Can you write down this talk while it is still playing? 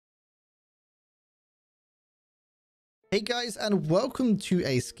Hey guys, and welcome to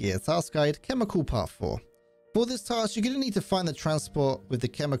a skier task guide, chemical part 4. For this task, you're going to need to find the transport with the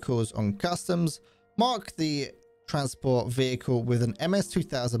chemicals on customs, mark the transport vehicle with an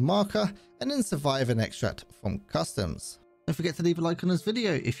MS2000 marker, and then survive and extract from customs. Don't forget to leave a like on this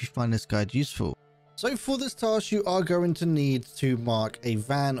video if you find this guide useful. So for this task, you are going to need to mark a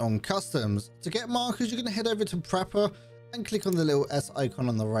van on customs. To get markers, you're going to head over to Prapor and click on the little S icon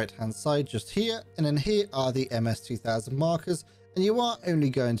on the right hand side just here, and then here are the MS2000 markers, and you are only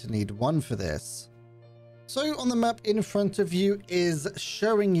going to need one for this. So on the map in front of you is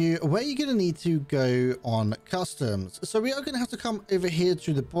showing you where you're going to need to go on customs. So we are going to have to come over here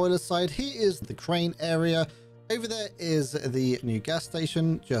to the boiler side. Here is the crane area, over there is the new gas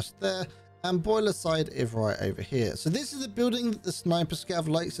station just there, and boiler side is right over here. So this is the building that the sniper scav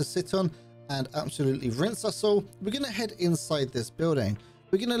likes to sit on and absolutely rinse us all. We're going to head inside this building.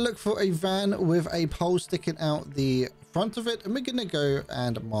 We're going to look for a van with a pole sticking out the front of it, and we're going to go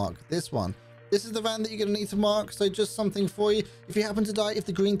and mark this one. This is the van that you're going to need to mark, so just something for you. If you happen to die, if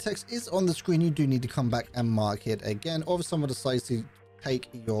the green text is on the screen, you do need to come back and mark it again, or if someone decides to take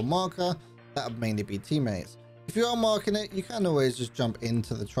your marker, that would mainly be teammates. If you are marking it, you can always just jump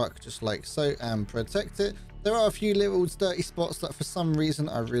into the truck just like so and protect it. There are a few little dirty spots that for some reason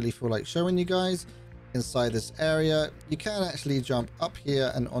I really feel like showing you guys inside this area. You can actually jump up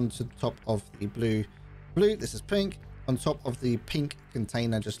here and onto the top of the blue, this is pink, on top of the pink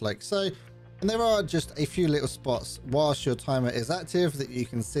container just like so. And there are just a few little spots whilst your timer is active that you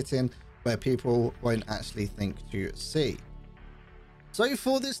can sit in where people won't actually think to see. So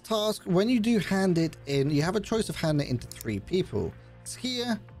for this task, when you do hand it in, you have a choice of handing it into 3 people: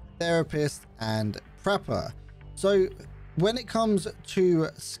 skier, therapist, and prepper. So when it comes to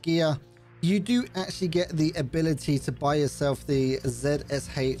skier, you do actually get the ability to buy yourself the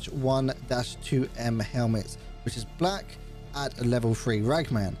ZSH 1-2M helmets, which is black at a level 3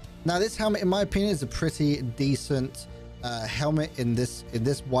 Ragman. Now this helmet, in my opinion, is a pretty decent helmet in this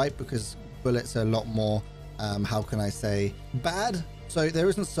white, because bullets are a lot more how can I say, bad. So there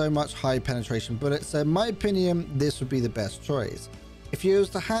isn't so much high penetration bullets. So in my opinion, this would be the best choice. If you was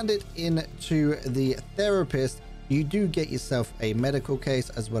to hand it in to the therapist, you do get yourself a medical case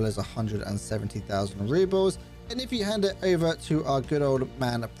as well as 170,000 rubles. And if you hand it over to our good old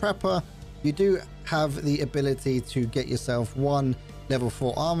man Prapor, you do have the ability to get yourself 1 level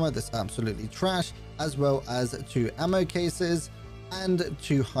 4 armor that's absolutely trash, as well as 2 ammo cases and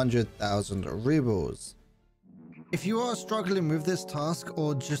 200,000 rubles. If you are struggling with this task,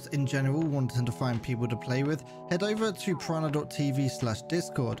 or just in general wanting to find people to play with, head over to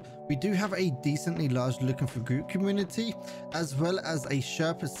piranha.tv/discord. We do have a decently large looking for group community, as well as a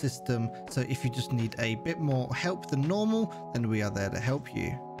Sherpa system, so if you just need a bit more help than normal, then we are there to help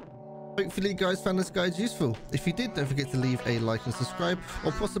you. Hopefully you guys found this guide useful. If you did, don't forget to leave a like and subscribe,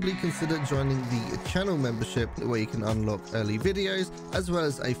 or possibly consider joining the channel membership where you can unlock early videos as well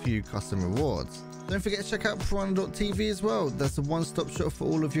as a few custom rewards. Don't forget to check out Piranha.tv as well. That's a one-stop shop for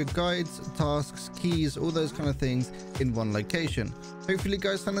all of your guides, tasks, keys, all those kind of things in one location. Hopefully you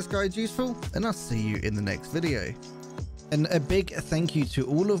guys found this guide useful, and I'll see you in the next video. And a big thank you to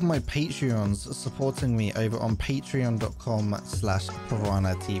all of my Patreons supporting me over on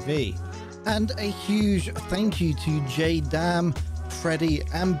patreon.com/PiranhaTV. And a huge thank you to J Dam, Freddy,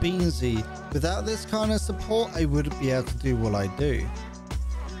 and Beansy. Without this kind of support, I wouldn't be able to do what I do.